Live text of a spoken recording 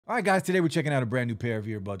All right, guys, today we're checking out a brand new pair of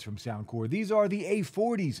earbuds from SoundCore. These are the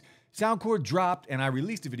A40s. SoundCore dropped, and I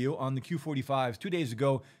released a video on the Q45s 2 days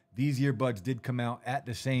ago. These earbuds did come out at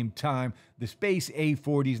the same time. The Space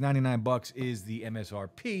A40s, $99 is the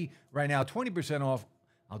MSRP. Right now, 20% off.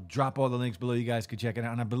 I'll drop all the links below. You guys can check it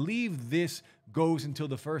out. And I believe this goes until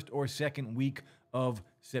the first or second week of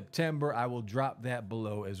September. I will drop that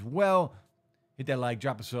below as well. Hit that like,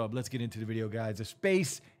 drop a sub. Let's get into the video, guys. The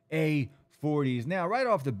Space A40s. Now, right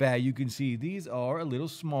off the bat, you can see these are a little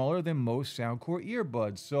smaller than most SoundCore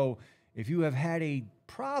earbuds. So if you have had a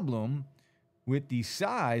problem with the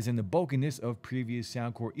size and the bulkiness of previous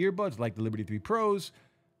SoundCore earbuds like the Liberty 3 Pros,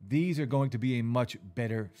 these are going to be a much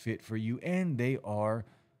better fit for you, and they are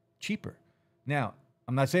cheaper. Now,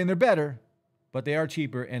 I'm not saying they're better, but they are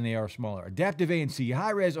cheaper and they are smaller. Adaptive ANC,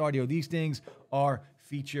 high-res audio, these things are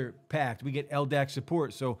feature-packed. We get LDAC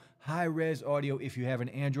support, so high-res audio if you have an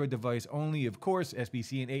Android device only, of course,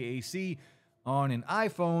 SBC and AAC on an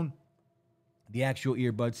iPhone. The actual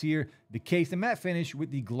earbuds here, the case, the matte finish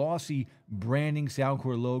with the glossy branding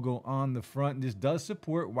SoundCore logo on the front. This does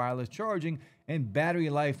support wireless charging, and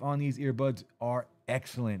battery life on these earbuds are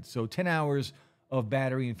excellent. So 10 hours of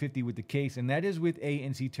battery and 50 with the case, and that is with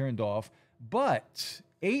ANC turned off, but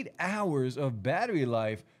 8 hours of battery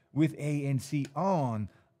life with ANC on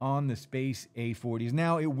the Space A40s.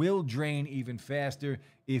 Now, it will drain even faster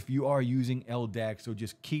if you are using LDAC, so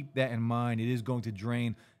just keep that in mind. It is going to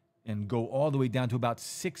drain and go all the way down to about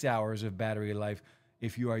 6 hours of battery life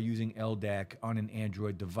if you are using LDAC on an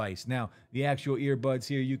Android device. Now, the actual earbuds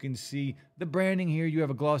here, you can see the branding here. You have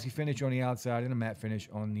a glossy finish on the outside and a matte finish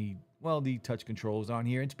on the, well, the touch controls on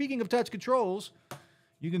here. And speaking of touch controls,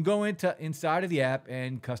 you can go inside of the app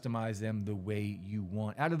and customize them the way you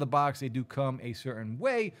want. Out of the box, they do come a certain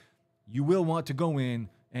way. You will want to go in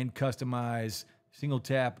and customize single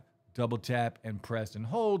tap, double tap, and press and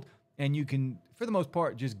hold. And you can, for the most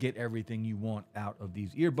part, just get everything you want out of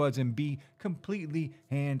these earbuds and be completely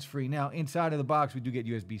hands-free. Now, inside of the box, we do get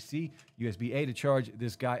USB-C, USB-A to charge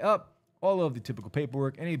this guy up, all of the typical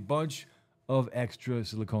paperwork, and a bunch of extra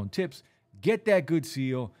silicone tips. Get that good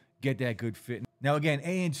seal, get that good fit. Now, again,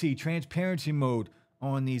 ANC, transparency mode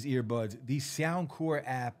on these earbuds. The SoundCore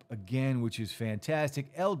app, again, which is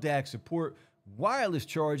fantastic. LDAC support, wireless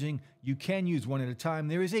charging. You can use one at a time.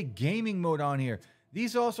 There is a gaming mode on here.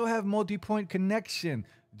 These also have multi-point connection.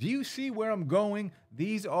 Do you see where I'm going?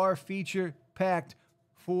 These are feature-packed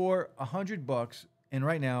for $100, and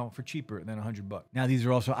right now for cheaper than $100. Now, these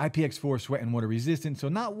are also IPX4 sweat and water resistant, so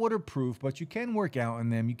not waterproof, but you can work out in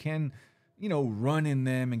them. You can, you know, run in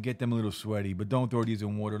them and get them a little sweaty, but don't throw these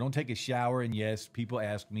in water. Don't take a shower. And yes, people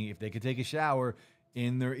ask me if they could take a shower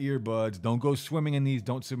in their earbuds. Don't go swimming in these.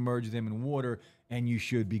 Don't submerge them in water, and you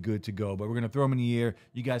should be good to go. But we're going to throw them in the air.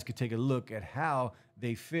 You guys could take a look at how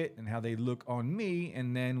they fit and how they look on me,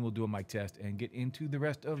 and then we'll do a mic test and get into the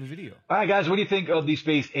rest of the video. All right, guys, what do you think of the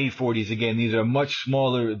Space A40s? Again, these are much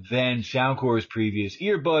smaller than SoundCore's previous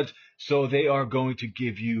earbuds, so they are going to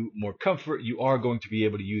give you more comfort. You are going to be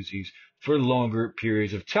able to use these for longer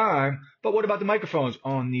periods of time. But what about the microphones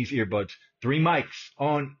on these earbuds? 3 mics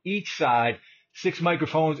on each side, 6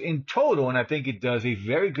 microphones in total, and I think it does a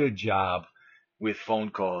very good job with phone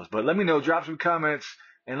calls. But let me know, drop some comments,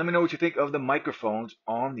 and let me know what you think of the microphones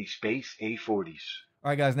on the Space A40s. All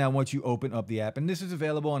right, guys, now once you open up the app, and this is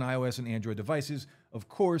available on iOS and Android devices, of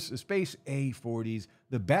course, the Space A40s,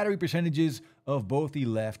 the battery percentages of both the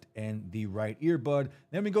left and the right earbud.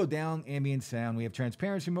 Then we go down, ambient sound. We have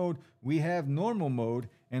transparency mode, we have normal mode,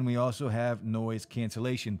 and we also have noise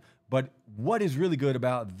cancellation. But what is really good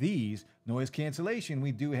about these, noise cancellation,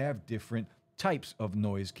 we do have different types of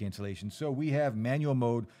noise cancellation. So we have manual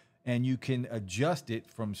mode, and you can adjust it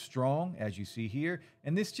from strong, as you see here,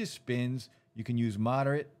 and this just spins. You can use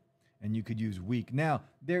moderate, and you could use weak. Now,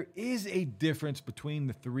 there is a difference between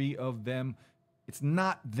the 3 of them. It's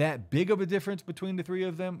not that big of a difference between the 3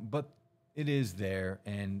 of them, but it is there,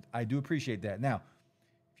 and I do appreciate that. Now,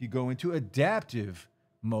 if you go into adaptive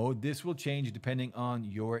mode, this will change depending on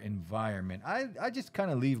your environment. I just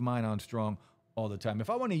kind of leave mine on strong all the time. If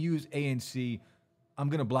I want to use ANC, I'm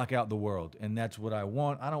going to block out the world, and that's what I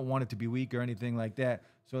want. I don't want it to be weak or anything like that,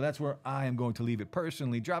 so that's where I am going to leave it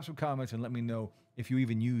personally. Drop some comments and let me know if you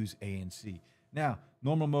even use ANC. Now,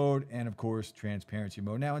 normal mode and, of course, transparency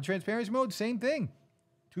mode. Now, in transparency mode, same thing.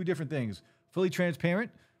 2 different things. Fully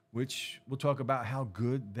transparent, which we'll talk about how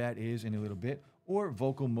good that is in a little bit, or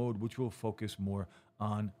vocal mode, which will focus more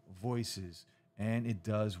on voices. And it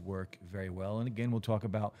does work very well. And again, we'll talk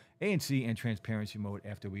about ANC and transparency mode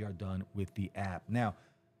after we are done with the app. Now,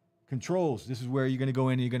 controls. This is where you're going to go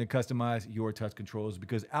in and you're going to customize your touch controls,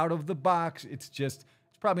 because out of the box, it's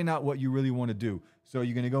probably not what you really want to do. So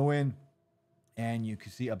you're going to go in and you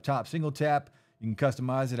can see up top, single tap. You can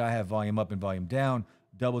customize it. I have volume up and volume down.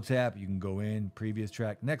 Double tap, you can go in, previous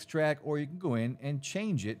track, next track, or you can go in and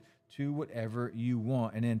change it to whatever you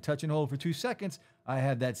want. And then touch and hold for 2 seconds. I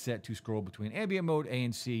have that set to scroll between ambient mode,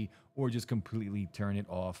 ANC, or just completely turn it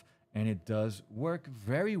off. And it does work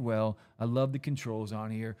very well. I love the controls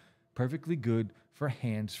on here. Perfectly good for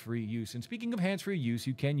hands-free use. And speaking of hands-free use,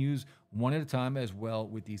 you can use one at a time as well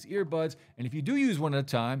with these earbuds. And if you do use one at a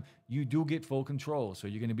time, you do get full control. So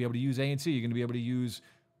you're going to be able to use ANC. You're going to be able to use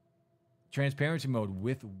transparency mode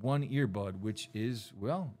with one earbud, which is,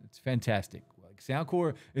 well, it's fantastic. Like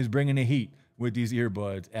SoundCore is bringing the heat with these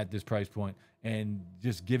earbuds at this price point and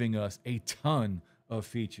just giving us a ton of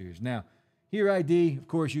features. Now, Hear ID, of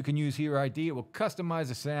course, you can use Hear ID. It will customize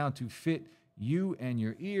the sound to fit you and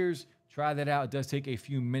your ears. Try that out. It does take a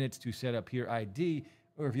few minutes to set up Hear ID,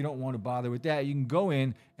 or if you don't want to bother with that, you can go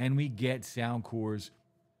in and we get SoundCore's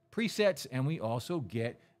presets, and we also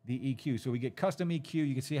get the EQ. So we get custom EQ.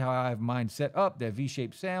 You can see how I have mine set up, that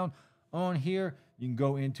V-shaped sound on here. You can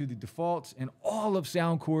go into the defaults, and all of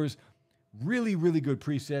SoundCore's really, really good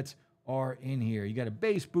presets are in here. You got a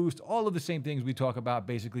bass boost, all of the same things we talk about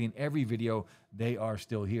basically in every video, they are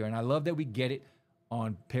still here. And I love that we get it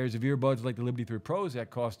on pairs of earbuds like the Liberty 3 Pros that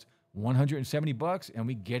cost $170, and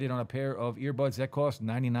we get it on a pair of earbuds that cost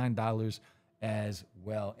 $99 as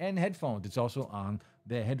well. And headphones, it's also on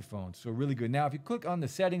the headphones. So really good. Now, if you click on the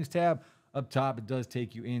settings tab up top, it does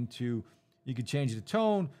take you into, you can change the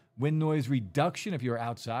tone, wind noise reduction. If you're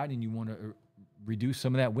outside and you want to reduce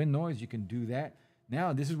some of that wind noise, you can do that.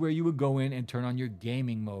 Now, this is where you would go in and turn on your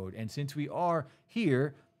gaming mode. And since we are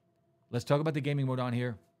here, let's talk about the gaming mode on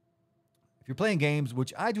here. If you're playing games,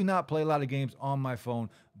 which I do not play a lot of games on my phone,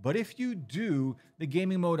 but if you do, the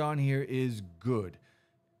gaming mode on here is good.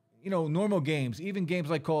 You know, normal games, even games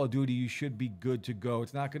like Call of Duty, you should be good to go.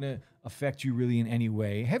 It's not going to affect you really in any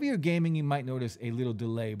way. Heavier gaming, you might notice a little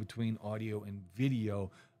delay between audio and video,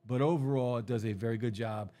 but overall, it does a very good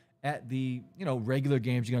job at the, you know, regular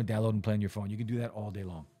games you're going to download and play on your phone. You can do that all day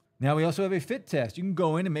long. Now, we also have a fit test. You can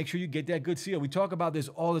go in and make sure you get that good seal. We talk about this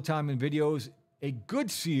all the time in videos. A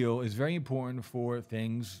good seal is very important for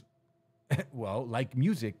things, well, like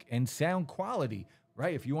music and sound quality,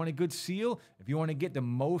 right? If you want a good seal, if you want to get the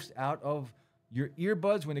most out of your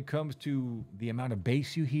earbuds when it comes to the amount of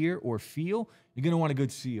bass you hear or feel, you're going to want a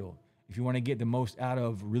good seal. If you want to get the most out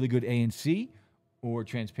of really good ANC or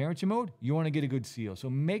transparency mode, you want to get a good seal. So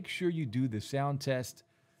make sure you do the sound test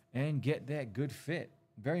and get that good fit.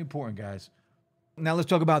 Very important, guys. Now let's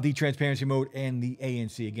talk about the transparency mode and the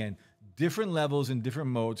ANC. Again, different levels and different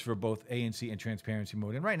modes for both ANC and transparency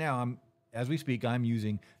mode. And right now, as we speak, I'm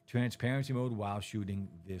using transparency mode while shooting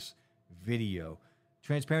this video.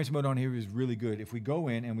 Transparency mode on here is really good. If we go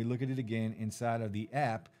in and we look at it again inside of the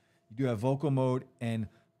app, you do have vocal mode and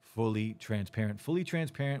fully transparent. Fully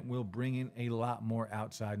transparent will bring in a lot more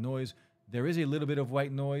outside noise. There is a little bit of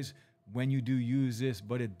white noise when you do use this,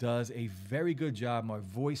 but it does a very good job. My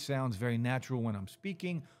voice sounds very natural when I'm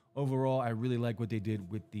speaking. Overall, I really like what they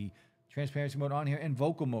did with the transparency mode on here and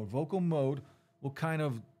vocal mode. Vocal mode will kind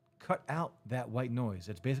of cut out that white noise.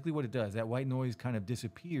 That's basically what it does. That white noise kind of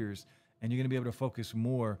disappears, and you're going to be able to focus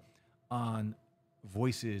more on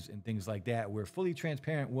voices and things like that, where fully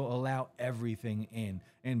transparent will allow everything in,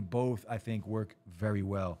 and both, I think, work very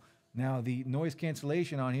well. Now, the noise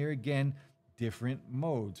cancellation on here, again, different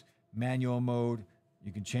modes. Manual mode,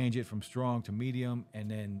 you can change it from strong to medium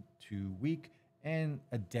and then to weak, and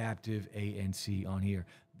adaptive ANC on here.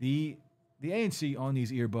 The ANC on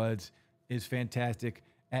these earbuds is fantastic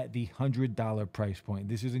at the $100 price point.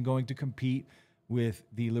 This isn't going to compete with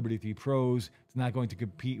the Liberty 3 Pros. It's not going to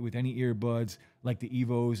compete with any earbuds like the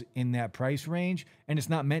Evos in that price range, and it's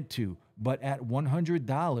not meant to. But at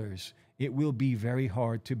 $100, it will be very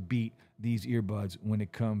hard to beat these earbuds when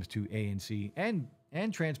it comes to ANC and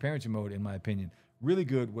transparency mode, in my opinion. Really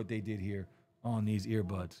good what they did here on these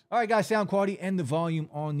earbuds. All right, guys, sound quality and the volume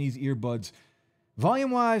on these earbuds.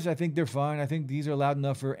 Volume-wise, I think they're fine. I think these are loud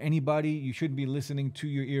enough for anybody. You shouldn't be listening to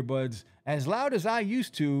your earbuds as loud as I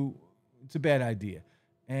used to. It's a bad idea.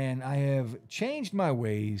 And I have changed my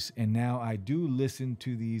ways, and now I do listen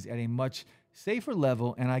to these at a much safer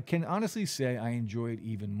level, and I can honestly say I enjoy it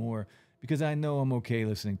even more because I know I'm okay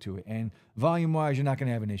listening to it. And volume-wise, you're not going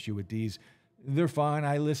to have an issue with these. They're fine.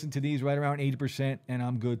 I listen to these right around 80%, and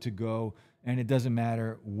I'm good to go. And it doesn't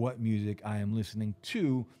matter what music I am listening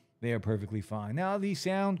to. They are perfectly fine. Now, the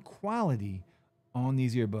sound quality on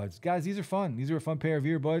these earbuds. Guys, these are fun. These are a fun pair of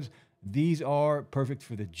earbuds. These are perfect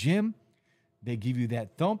for the gym. They give you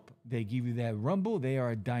that thump. They give you that rumble. They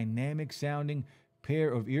are a dynamic sounding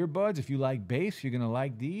pair of earbuds. If you like bass, you're going to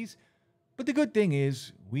like these. But the good thing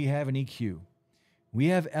is we have an EQ. We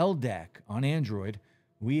have LDAC on Android.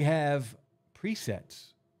 We have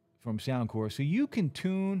presets from SoundCore. So you can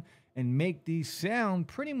tune and make these sound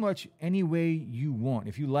pretty much any way you want.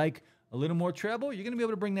 If you like a little more treble, you're going to be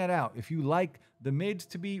able to bring that out. If you like the mids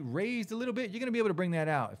to be raised a little bit, you're going to be able to bring that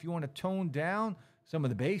out. If you want to tone down some of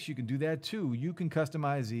the bass, you can do that too. You can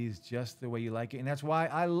customize these just the way you like it. And that's why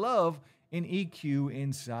I love an EQ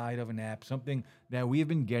inside of an app, something that we have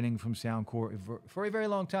been getting from SoundCore for a very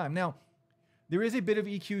long time. Now, there is a bit of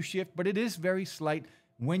EQ shift, but it is very slight.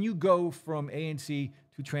 When you go from ANC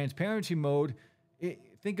to transparency mode,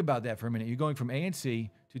 think about that for a minute. You're going from ANC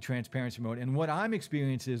to transparency mode. And what I'm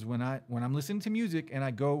experiencing is when I'm listening to music and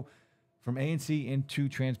I go from ANC into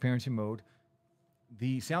transparency mode,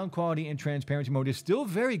 the sound quality in transparency mode is still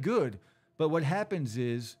very good. But what happens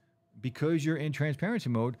is, because you're in transparency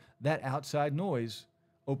mode, that outside noise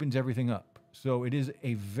opens everything up. So it is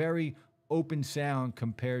a very open sound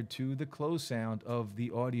compared to the closed sound of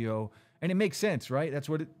the audio. And it makes sense, right? That's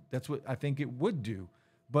what I think it would do.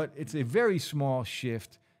 But it's a very small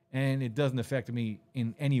shift, and it doesn't affect me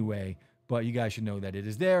in any way. But you guys should know that it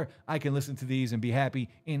is there. I can listen to these and be happy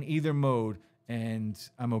in either mode, and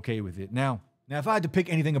I'm okay with it. Now, if I had to pick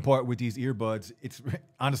anything apart with these earbuds, it's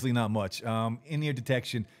honestly not much. In-ear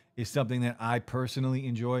detection is something that I personally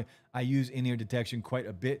enjoy. I use in-ear detection quite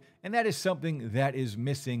a bit, and that is something that is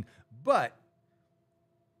missing. But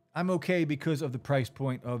I'm okay because of the price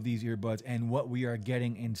point of these earbuds and what we are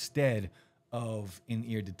getting instead of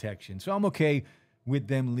in-ear detection. So I'm okay with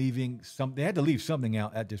them leaving something. They had to leave something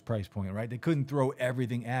out at this price point, right? They couldn't throw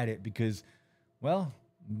everything at it because, well,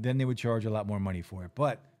 then they would charge a lot more money for it.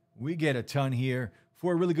 But we get a ton here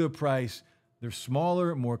for a really good price. They're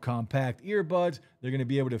smaller, more compact earbuds. They're going to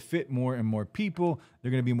be able to fit more and more people.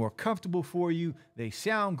 They're going to be more comfortable for you. They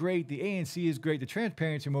sound great. The ANC is great. The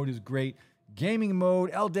transparency mode is great. Gaming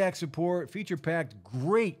mode, LDAC support, feature packed.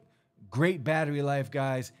 Great battery life,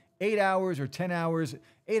 guys. 8 hours or 10 hours.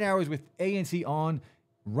 8 hours with ANC on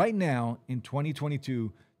right now in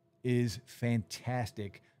 2022 is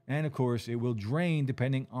fantastic. And of course, it will drain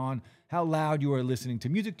depending on how loud you are listening to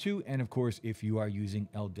music to, and of course, if you are using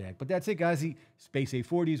LDAC. But that's it, guys. The Space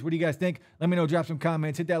A40s. What do you guys think? Let me know. Drop some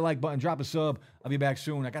comments. Hit that like button. Drop a sub. I'll be back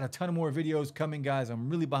soon. I got a ton of more videos coming, guys. I'm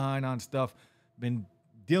really behind on stuff. Been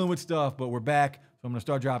dealing with stuff, but we're back. So I'm going to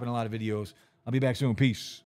start dropping a lot of videos. I'll be back soon. Peace.